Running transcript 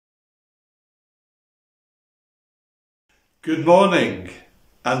Good morning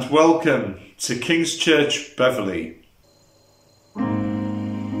and welcome to King's Church, Beverley. I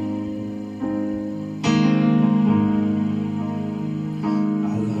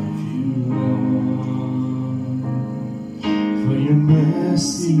love you, Lord, for your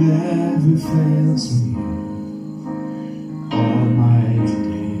mercy never fails me. All my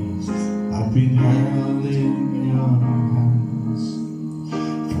days I've been held in your hands.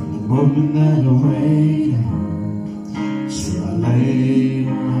 From the moment that I wake up till I lay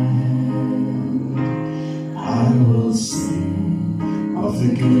my head, I will sing of the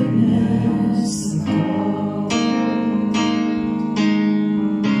goodness of God.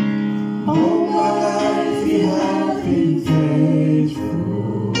 All my life you have been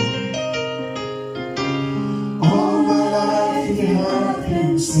faithful. All my life you have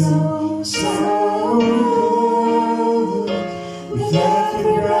been so good. With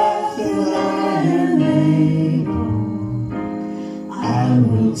every breath that I am able, I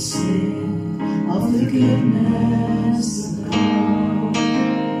will sing of the goodness of God.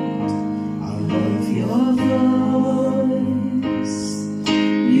 I love your voice.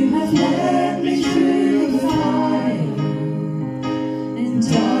 You have led me through the fire. In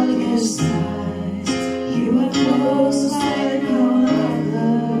darkest night, you are close like no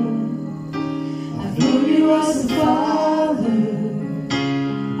other. I've known you as a father.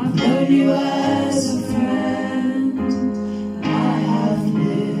 I've known you as a friend. I have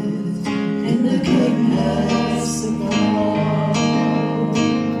lived in the goodness of God.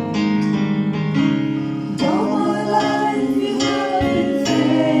 All my life you have been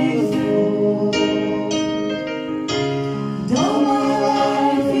faithful. All my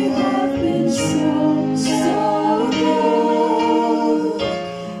life you have been so good.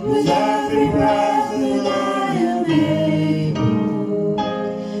 With every breath that I am able,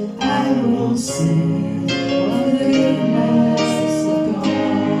 I will sing of the goodness of God.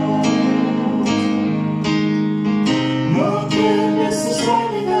 Your goodness is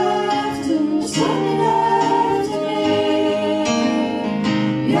running after me.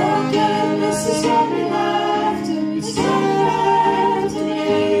 Your goodness is running after me.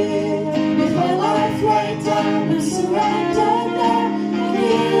 With my life laid down and surrendered now, I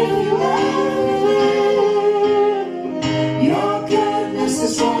give you everything. Your goodness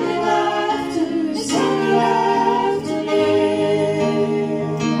is running after me.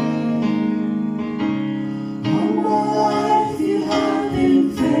 All my life you have been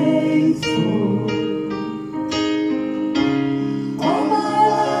faithful. All my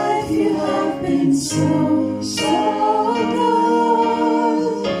life you have been so good.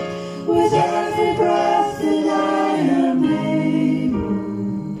 With every breath that I am able,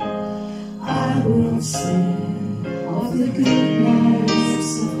 I will sing of the goodness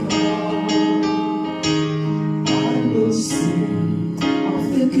of God. I will sing of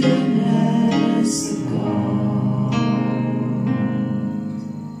the goodness of God.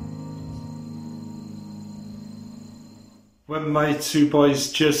 When my two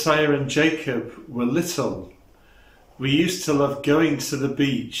boys, Josiah and Jacob, were little, we used to love going to the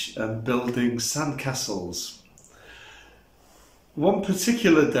beach and building sandcastles. One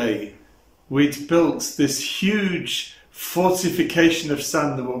particular day, we'd built this huge fortification of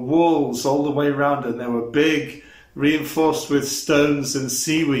sand. There were walls all the way around and they were big, reinforced with stones and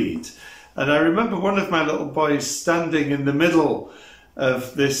seaweed. And I remember one of my little boys standing in the middle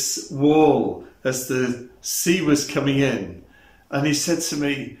of this wall as the sea was coming in. And he said to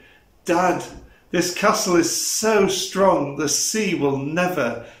me, "Dad, this castle is so strong, the sea will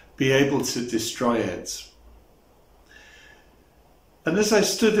never be able to destroy it." And as I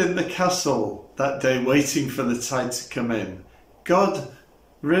stood in the castle that day waiting for the tide to come in, God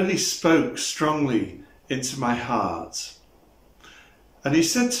really spoke strongly into my heart. And he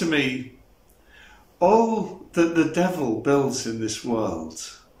said to me, all that the devil builds in this world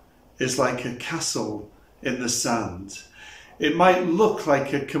is like a castle in the sand. It might look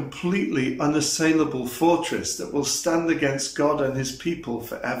like a completely unassailable fortress that will stand against God and his people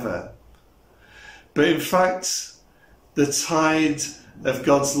forever. But in fact, the tide of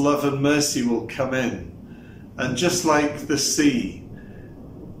God's love and mercy will come in, and just like the sea,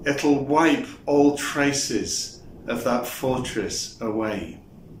 it'll wipe all traces of that fortress away.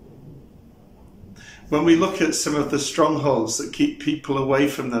 When we look at some of the strongholds that keep people away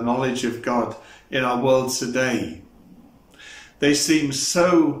from the knowledge of God in our world today, they seem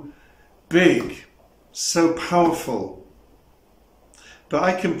so big, so powerful. But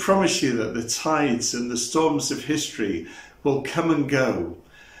I can promise you that the tides and the storms of history will come and go.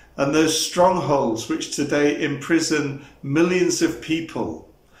 And those strongholds which today imprison millions of people,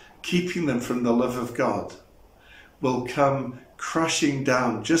 keeping them from the love of God, will come crashing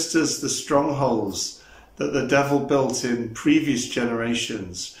down, just as the strongholds that the devil built in previous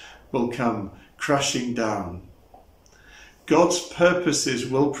generations will come crashing down. God's purposes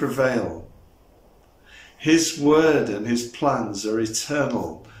will prevail. His word and his plans are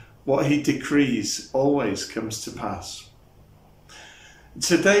eternal. What he decrees always comes to pass.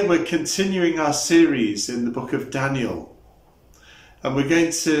 Today we're continuing our series in the book of Daniel, and we're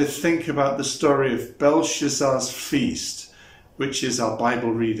going to think about the story of Belshazzar's feast, which is our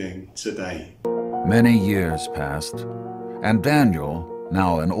Bible reading today. Many years passed, and Daniel,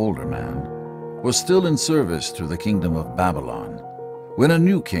 now an older man, was still in service to the kingdom of Babylon, when a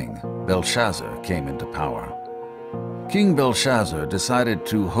new king, Belshazzar, came into power. King Belshazzar decided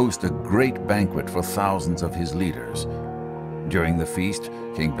to host a great banquet for thousands of his leaders. During the feast,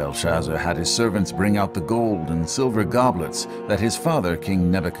 King Belshazzar had his servants bring out the gold and silver goblets that his father,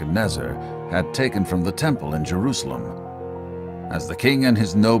 King Nebuchadnezzar, had taken from the temple in Jerusalem. As the king and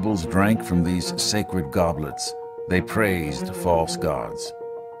his nobles drank from these sacred goblets, they praised false gods.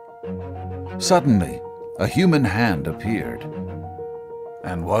 Suddenly, a human hand appeared,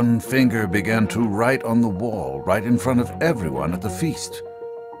 and one finger began to write on the wall right in front of everyone at the feast.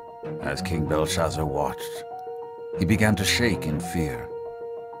 As King Belshazzar watched, he began to shake in fear.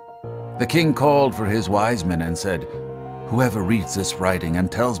 The king called for his wise men and said, "Whoever reads this writing and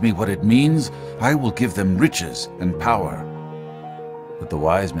tells me what it means, I will give them riches and power." But the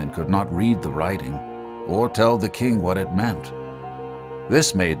wise men could not read the writing or tell the king what it meant.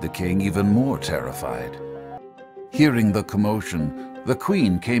 This made the king even more terrified. Hearing the commotion, the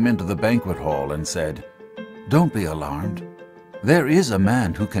queen came into the banquet hall and said, "Don't be alarmed. There is a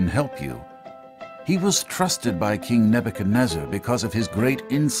man who can help you. He was trusted by King Nebuchadnezzar because of his great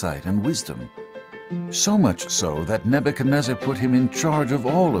insight and wisdom. So much so that Nebuchadnezzar put him in charge of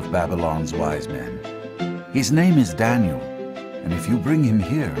all of Babylon's wise men. His name is Daniel, and if you bring him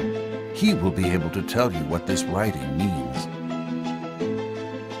here, he will be able to tell you what this writing means."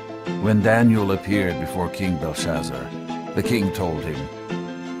 When Daniel appeared before King Belshazzar, the king told him,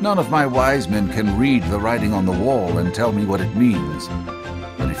 "None of my wise men can read the writing on the wall and tell me what it means.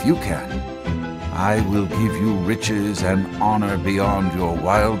 But if you can, I will give you riches and honor beyond your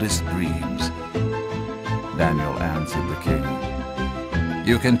wildest dreams." Daniel answered the king,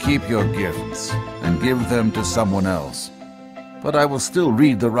 "You can keep your gifts and give them to someone else, but I will still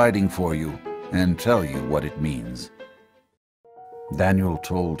read the writing for you and tell you what it means." Daniel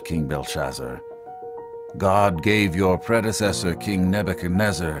told King Belshazzar, "God gave your predecessor, King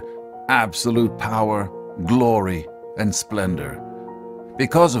Nebuchadnezzar, absolute power, glory, and splendor.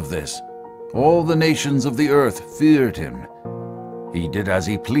 Because of this, all the nations of the earth feared him. He did as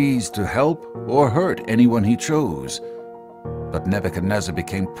he pleased to help or hurt anyone he chose. But Nebuchadnezzar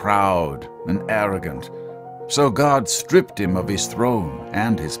became proud and arrogant, so God stripped him of his throne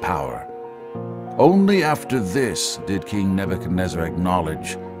and his power. Only after this did King Nebuchadnezzar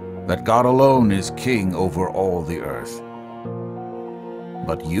acknowledge that God alone is king over all the earth.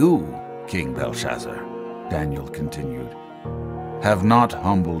 But you, King Belshazzar," Daniel continued, "have not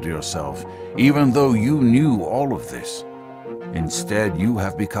humbled yourself, even though you knew all of this. Instead, you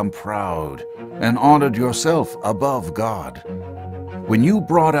have become proud and honored yourself above God. When you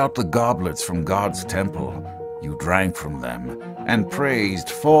brought out the goblets from God's temple, you drank from them and praised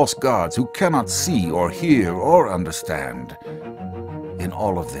false gods who cannot see or hear or understand. In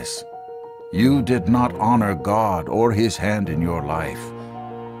all of this, you did not honor God or his hand in your life.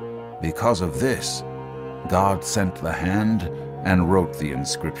 Because of this, God sent the hand and wrote the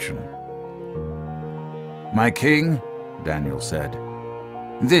inscription." "My king," Daniel said,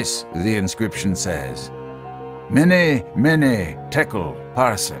 "this the inscription says, Mene, Mene, Tekel,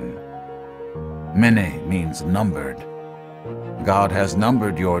 Parsin. Mene means numbered. God has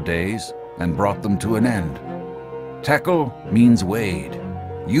numbered your days and brought them to an end. Tekel means weighed.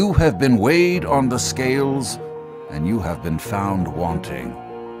 You have been weighed on the scales, and you have been found wanting.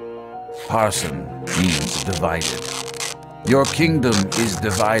 Parsin means divided. Your kingdom is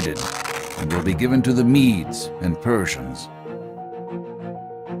divided and will be given to the Medes and Persians."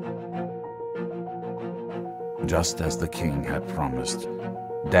 Just as the king had promised,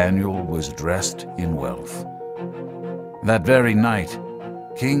 Daniel was dressed in wealth. That very night,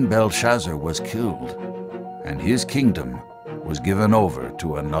 King Belshazzar was killed, and his kingdom was given over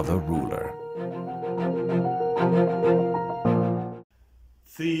to another ruler.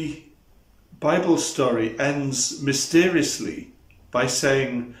 The Bible story ends mysteriously by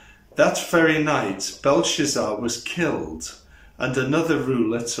saying that very night Belshazzar was killed and another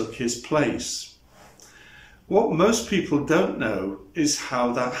ruler took his place. What most people don't know is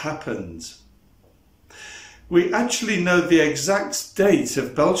how that happened. We actually know the exact date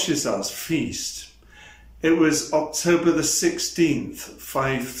of Belshazzar's feast. It was October the 16th,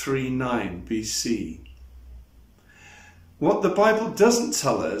 539 BC. What the Bible doesn't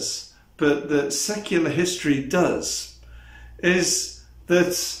tell us, but that secular history does, is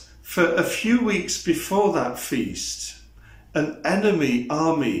that for a few weeks before that feast, an enemy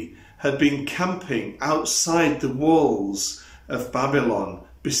army had been camping outside the walls of Babylon,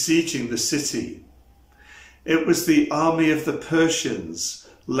 besieging the city. It was the army of the Persians,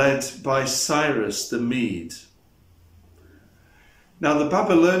 led by Cyrus the Mede. Now the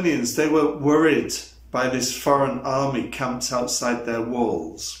Babylonians, they were worried by this foreign army camped outside their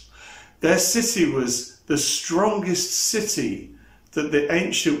walls. Their city was the strongest city that the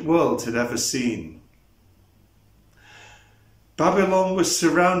ancient world had ever seen. Babylon was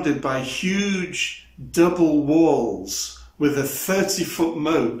surrounded by huge double walls with a 30-foot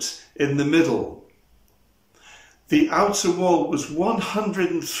moat in the middle. The outer wall was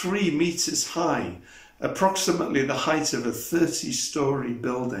 103 meters high, approximately the height of a 30-story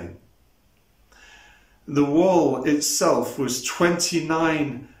building. The wall itself was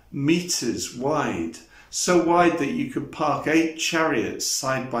 29 meters wide, so wide that you could park 8 chariots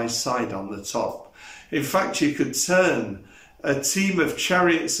side by side on the top. In fact, you could turn a team of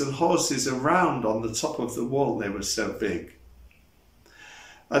chariots and horses around on the top of the wall. They were so big.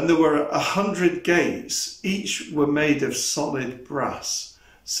 And there were 100 gates. Each were made of solid brass,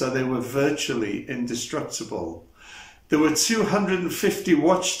 so they were virtually indestructible. There were 250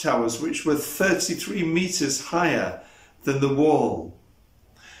 watchtowers, which were 33 meters higher than the wall.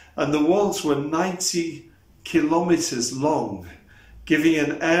 And the walls were 90 kilometers long, giving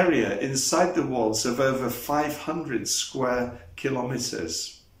an area inside the walls of over 500 square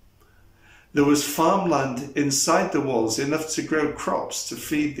kilometers. There was farmland inside the walls, enough to grow crops to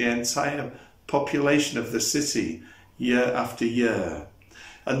feed the entire population of the city year after year.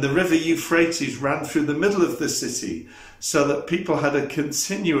 And the river Euphrates ran through the middle of the city so that people had a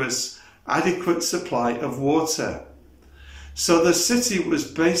continuous, adequate supply of water. So the city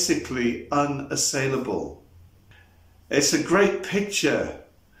was basically unassailable. It's a great picture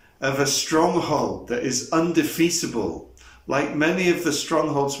of a stronghold that is undefeatable, like many of the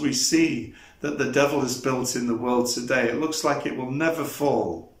strongholds we see that the devil has built in the world today. It looks like it will never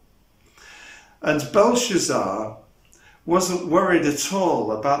fall. And Belshazzar wasn't worried at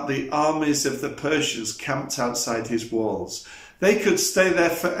all about the armies of the Persians camped outside his walls. They could stay there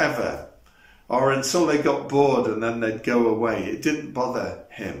forever, or until they got bored and then they'd go away. It didn't bother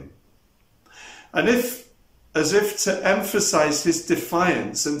him. And as if to emphasize his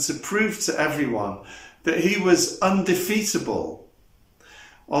defiance and to prove to everyone that he was undefeatable,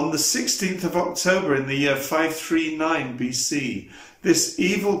 on the 16th of October in the year 539 BC, this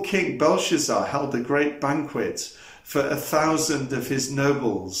evil king Belshazzar held a great banquet for 1,000 of his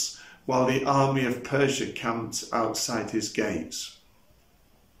nobles, while the army of Persia camped outside his gates.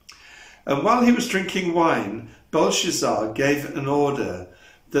 And while he was drinking wine, Belshazzar gave an order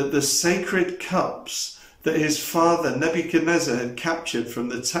that the sacred cups that his father Nebuchadnezzar had captured from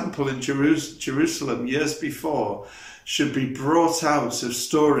the temple in Jerusalem years before should be brought out of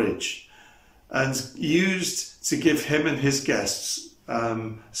storage and used to give him and his guests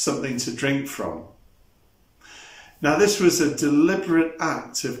something to drink from. Now this was a deliberate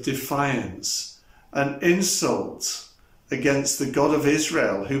act of defiance, an insult against the God of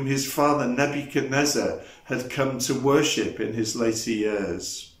Israel, whom his father Nebuchadnezzar had come to worship in his later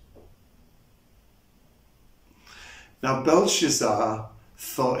years. Now Belshazzar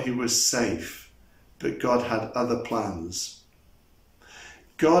thought he was safe, but God had other plans.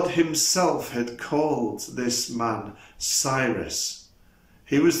 God himself had called this man Cyrus.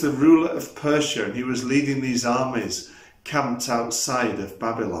 He was the ruler of Persia, and he was leading these armies camped outside of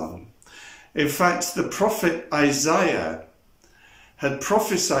Babylon. In fact, the prophet Isaiah had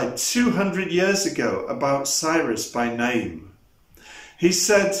prophesied 200 years ago about Cyrus by name. He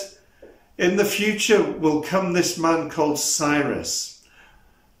said, "In the future will come this man called Cyrus.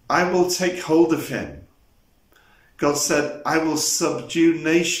 I will take hold of him." God said, "I will subdue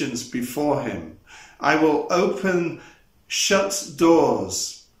nations before him. I will open shut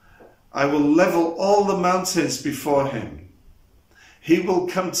doors. I will level all the mountains before him. He will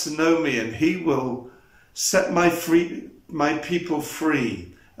come to know me, and he will set my people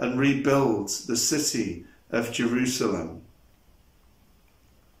free and rebuild the city of Jerusalem."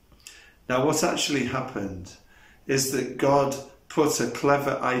 Now what actually happened is that God put a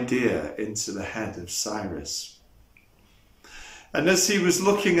clever idea into the head of Cyrus. And as he was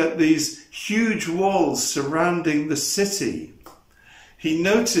looking at these huge walls surrounding the city, he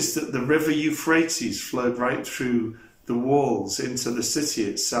noticed that the river Euphrates flowed right through the walls into the city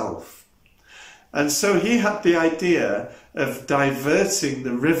itself. And so he had the idea of diverting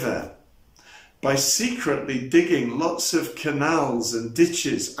the river by secretly digging lots of canals and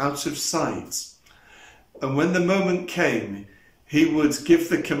ditches out of sight. And when the moment came, he would give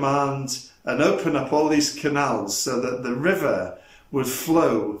the command and open up all these canals so that the river would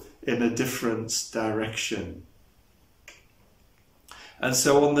flow in a different direction. And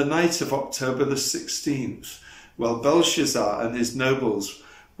so on the night of October the 16th, while Belshazzar and his nobles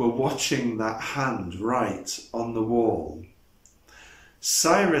were watching that hand write on the wall,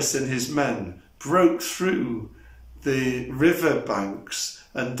 Cyrus and his men broke through the river banks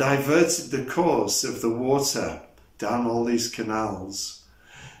and diverted the course of the water down all these canals.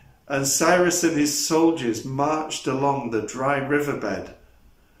 And Cyrus and his soldiers marched along the dry riverbed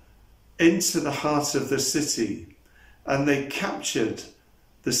into the heart of the city, and they captured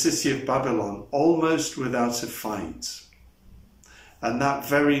the city of Babylon almost without a fight. And that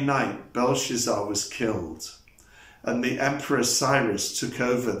very night Belshazzar was killed, and the Emperor Cyrus took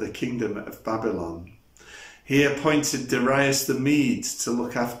over the kingdom of Babylon. He appointed Darius the Mede to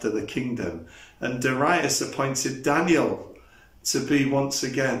look after the kingdom, and Darius appointed Daniel to be once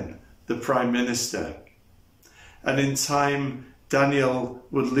again the prime minister. And in time, Daniel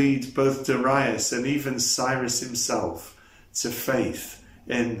would lead both Darius and even Cyrus himself to faith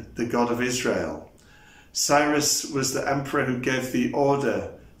in the God of Israel. Cyrus was the emperor who gave the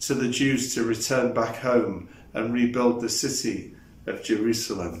order to the Jews to return back home and rebuild the city of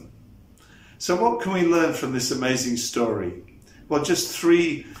Jerusalem. So what can we learn from this amazing story? Well, just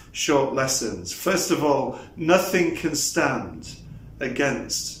 3 short lessons. First of all, nothing can stand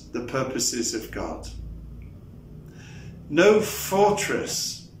against the purposes of God. No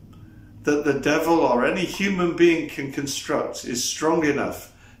fortress that the devil or any human being can construct is strong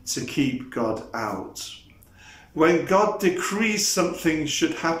enough to keep God out. When God decrees something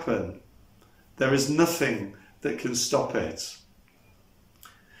should happen, there is nothing that can stop it.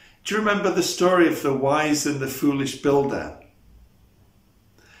 Do you remember the story of the wise and the foolish builder?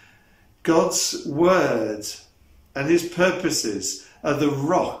 God's word and his purposes are the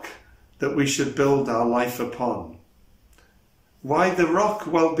rock that we should build our life upon. Why the rock?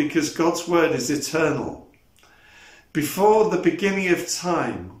 Well, because God's word is eternal. Before the beginning of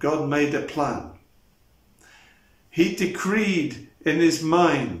time, God made a plan. He decreed in his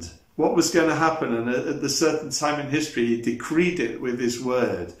mind what was going to happen, and at a certain time in history, he decreed it with his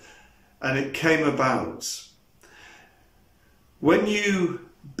word, and it came about. When you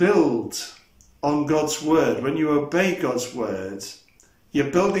build on God's word, when you obey God's word,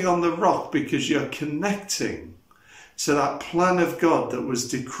 you're building on the rock because you're connecting to that plan of God that was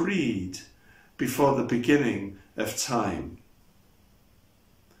decreed before the beginning of time.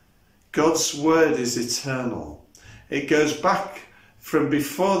 God's word is eternal. It goes back from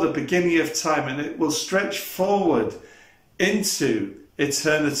before the beginning of time, and it will stretch forward into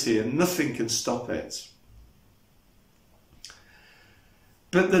eternity, and nothing can stop it.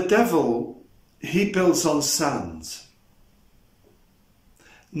 But the devil, he builds on sand.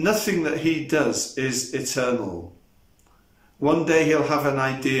 Nothing that he does is eternal. One day he'll have an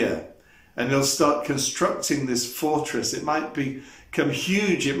idea and he'll start constructing this fortress. It might become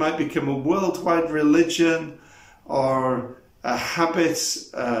huge. It might become a worldwide religion or a habit,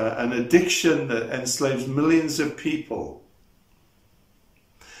 an addiction that enslaves millions of people.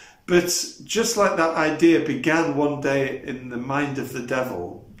 But just like that idea began one day in the mind of the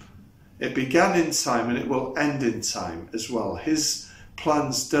devil, it began in time and it will end in time as well. His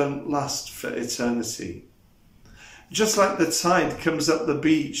plans don't last for eternity. Just like the tide comes up the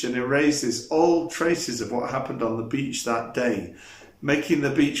beach and erases all traces of what happened on the beach that day, making the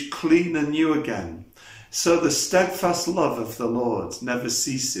beach clean and new again, so the steadfast love of the Lord never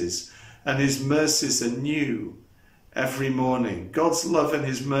ceases, and his mercies are new every morning. God's love and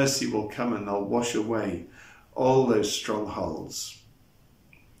his mercy will come and they'll wash away all those strongholds.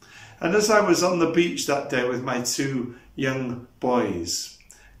 And as I was on the beach that day with my 2 young boys,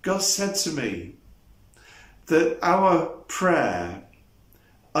 God said to me that our prayer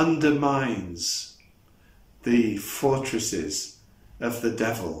undermines the fortresses of the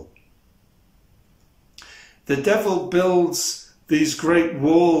devil. The devil builds these great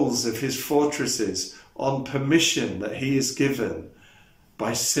walls of his fortresses on permission that he is given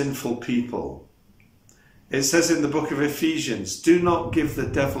by sinful people. It says in the book of Ephesians, do not give the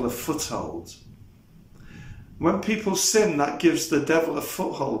devil a foothold. When people sin, that gives the devil a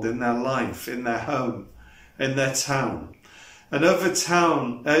foothold in their life, in their home, in their town. And over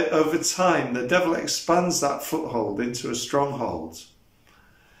time, the devil expands that foothold into a stronghold.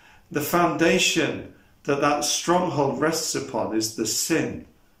 the foundation that that stronghold rests upon is the sin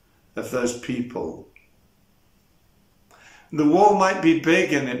of those people. The wall might be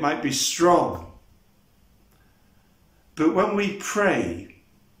big and it might be strong, but when we pray,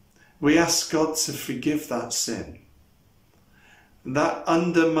 we ask God to forgive that sin. And that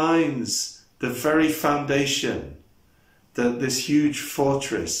undermines the very foundation that this huge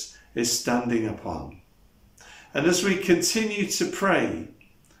fortress is standing upon. And as we continue to pray,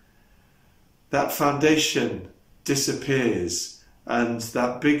 that foundation disappears and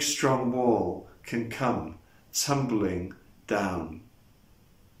that big strong wall can come tumbling down.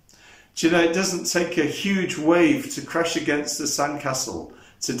 Do you know, it doesn't take a huge wave to crash against the sandcastle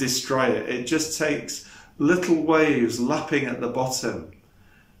to destroy it. It just takes little waves lapping at the bottom.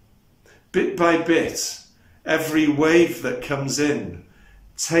 Bit by bit, every wave that comes in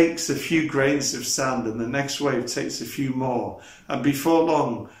takes a few grains of sand, and the next wave takes a few more. And before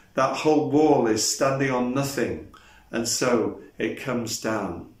long, that whole wall is standing on nothing, and so it comes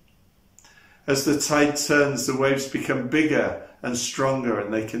down. As the tide turns, the waves become bigger and stronger,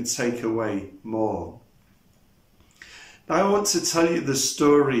 and they can take away more. Now, I want to tell you the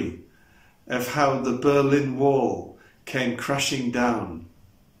story of how the Berlin Wall came crashing down.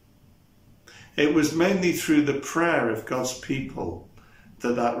 It was mainly through the prayer of God's people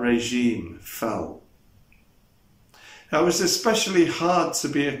that that regime fell. Now, it was especially hard to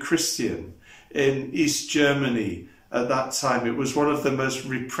be a Christian in East Germany at that time. It was one of the most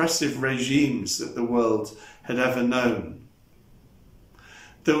repressive regimes that the world had ever known.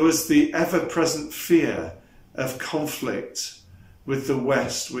 There was the ever-present fear of conflict with the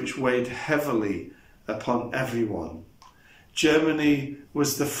West, which weighed heavily upon everyone. Germany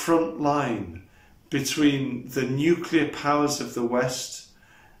was the front line between the nuclear powers of the West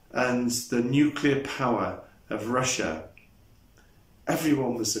and the nuclear power of Russia.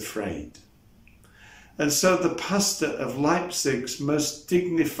 Everyone was afraid. And so the pastor of Leipzig's most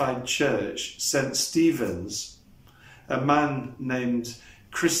dignified church, St. Stephen's, a man named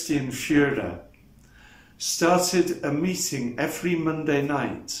Christian Führer, started a meeting every Monday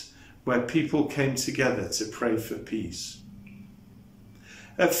night where people came together to pray for peace.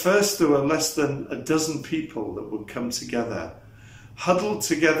 At first there were less than a dozen people that would come together, huddled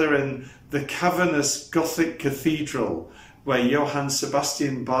together in the cavernous Gothic cathedral where Johann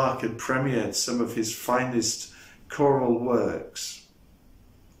Sebastian Bach had premiered some of his finest choral works.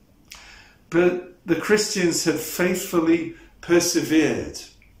 But the Christians had faithfully persevered,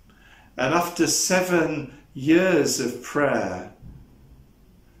 and after 7 years of prayer,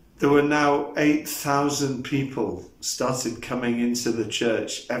 there were now 8,000 people started coming into the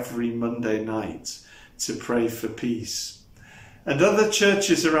church every Monday night to pray for peace. And other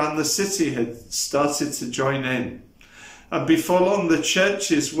churches around the city had started to join in. And before long, the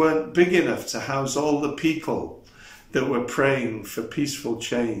churches weren't big enough to house all the people that were praying for peaceful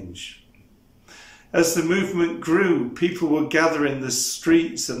change. As the movement grew, people would gather in the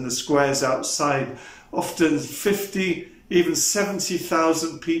streets and the squares outside, often 50, even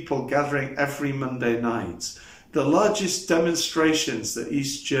 70,000 people gathering every Monday night, the largest demonstrations that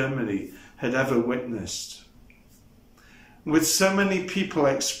East Germany had ever witnessed. With so many people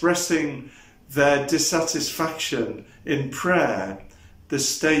expressing their dissatisfaction in prayer, the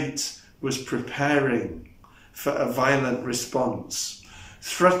state was preparing for a violent response,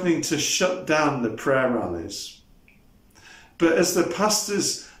 threatening to shut down the prayer rallies. But as the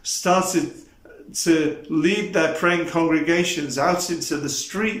pastors started to lead their praying congregations out into the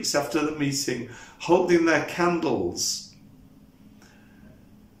streets after the meeting, holding their candles,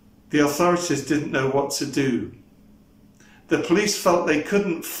 the authorities didn't know what to do. The police felt they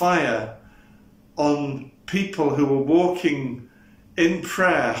couldn't fire on people who were walking in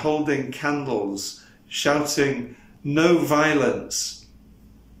prayer, holding candles, shouting, "No violence."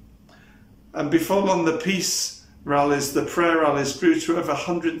 And before long, the peace rallies, the prayer rallies, grew to over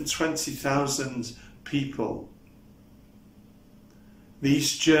 120,000 people. The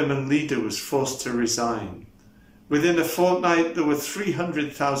East German leader was forced to resign. Within a fortnight, there were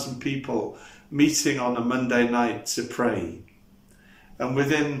 300,000 people meeting on a Monday night to pray. And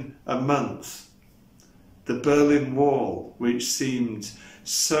within a month, the Berlin Wall, which seemed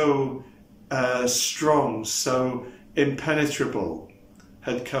so strong, so impenetrable,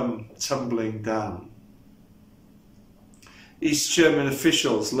 had come tumbling down. East German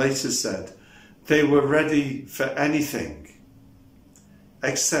officials later said they were ready for anything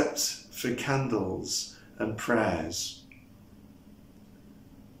except for candles and prayers.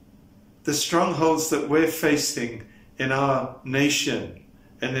 The strongholds that we're facing in our nation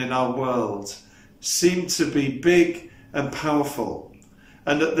and in our world seem to be big and powerful,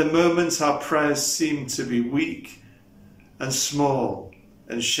 And at the moment our prayers seem to be weak and small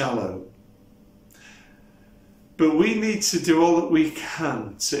and shallow. But we need to do all that we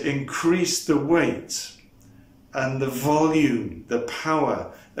can to increase the weight and the volume, the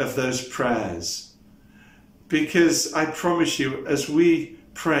power of those prayers. Because I promise you, as we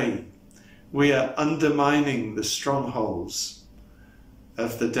pray, we are undermining the strongholds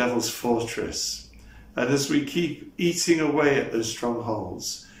of the devil's fortress. And as we keep eating away at those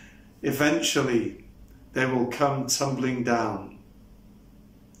strongholds, eventually they will come tumbling down.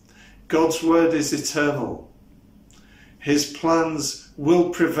 God's word is eternal. His plans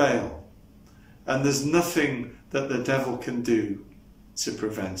will prevail, and there's nothing that the devil can do to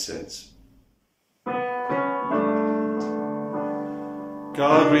prevent it.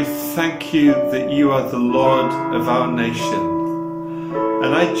 God, we thank you that you are the Lord of our nation.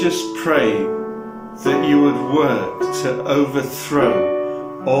 And I just pray that you would work to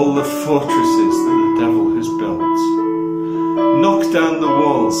overthrow all the fortresses that the devil has built. Knock down the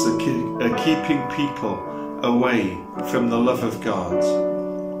walls that are keeping people away from the love of God.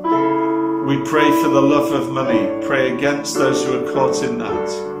 We pray for the love of money. Pray against those who are caught in that.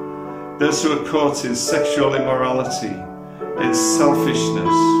 Those who are caught in sexual immorality, in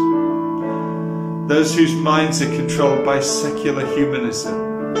selfishness. Those whose minds are controlled by secular humanism.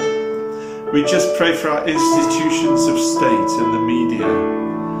 We just pray for our institutions of state and the media.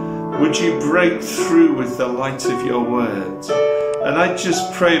 Would you break through with the light of your word? And I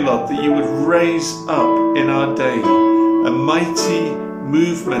just pray, Lord, that you would raise up in our day a mighty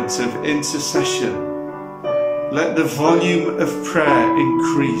movement of intercession. Let the volume of prayer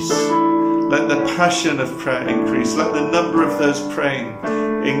increase. Let the passion of prayer increase. Let the number of those praying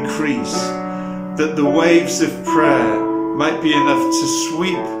increase. That the waves of prayer might be enough to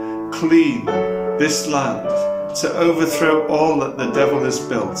sweep clean this land, to overthrow all that the devil has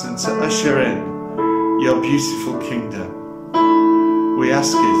built, and to usher in your beautiful kingdom. We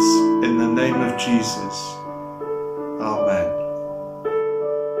ask it in the name of Jesus. Amen.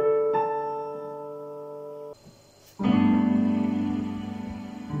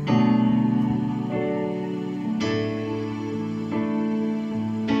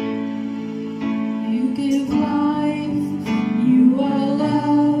 You give life, you are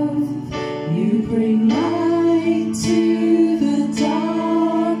love, you bring light to the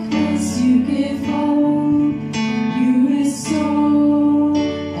darkness, you give hope, you restore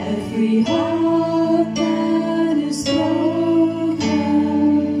every heart that is broken.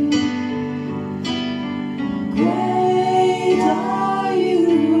 Great are you,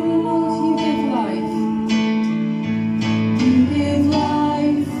 Lord, you give life, you give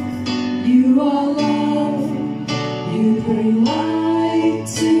life, you are love, you bring light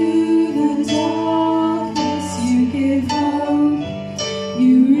to the darkness, you give hope,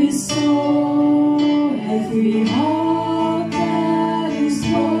 you restore every heart that is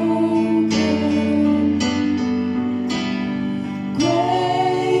broken.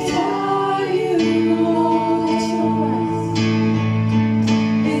 Great are you, Lord,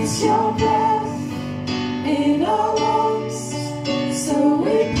 it's your breath in our lungs, so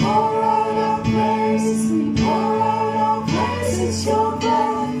we pour out our praise, we pour out our praise. It's your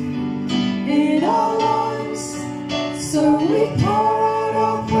breath in our lungs, so we pour out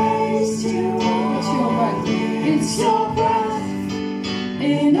our praise to you. It's your breath, it's your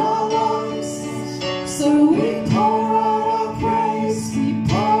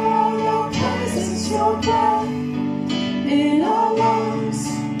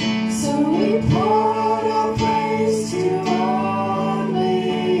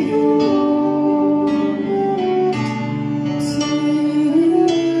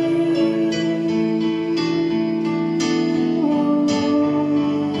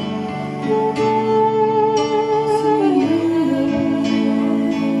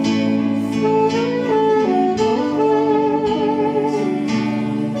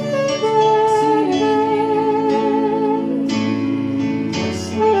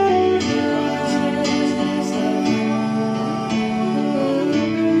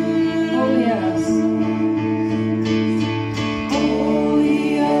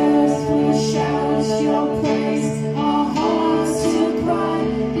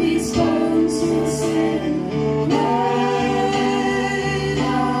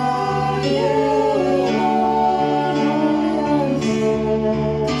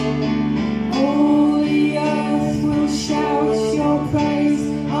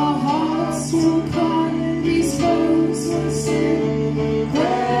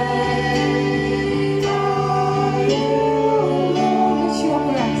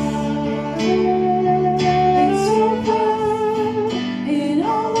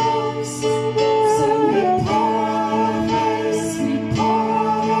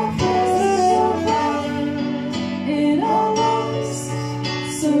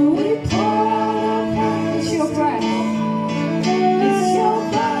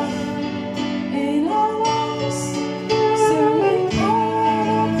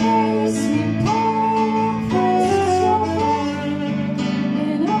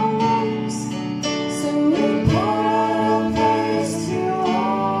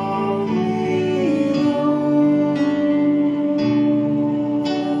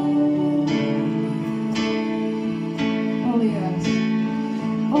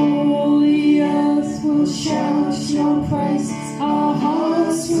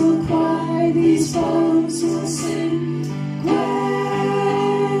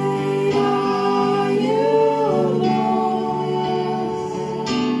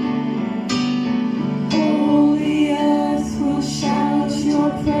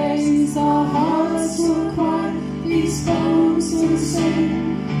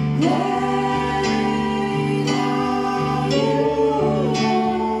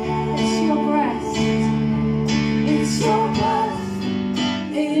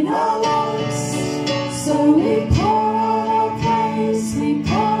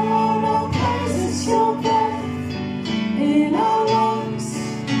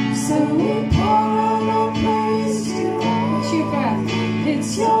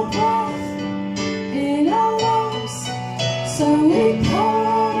your breath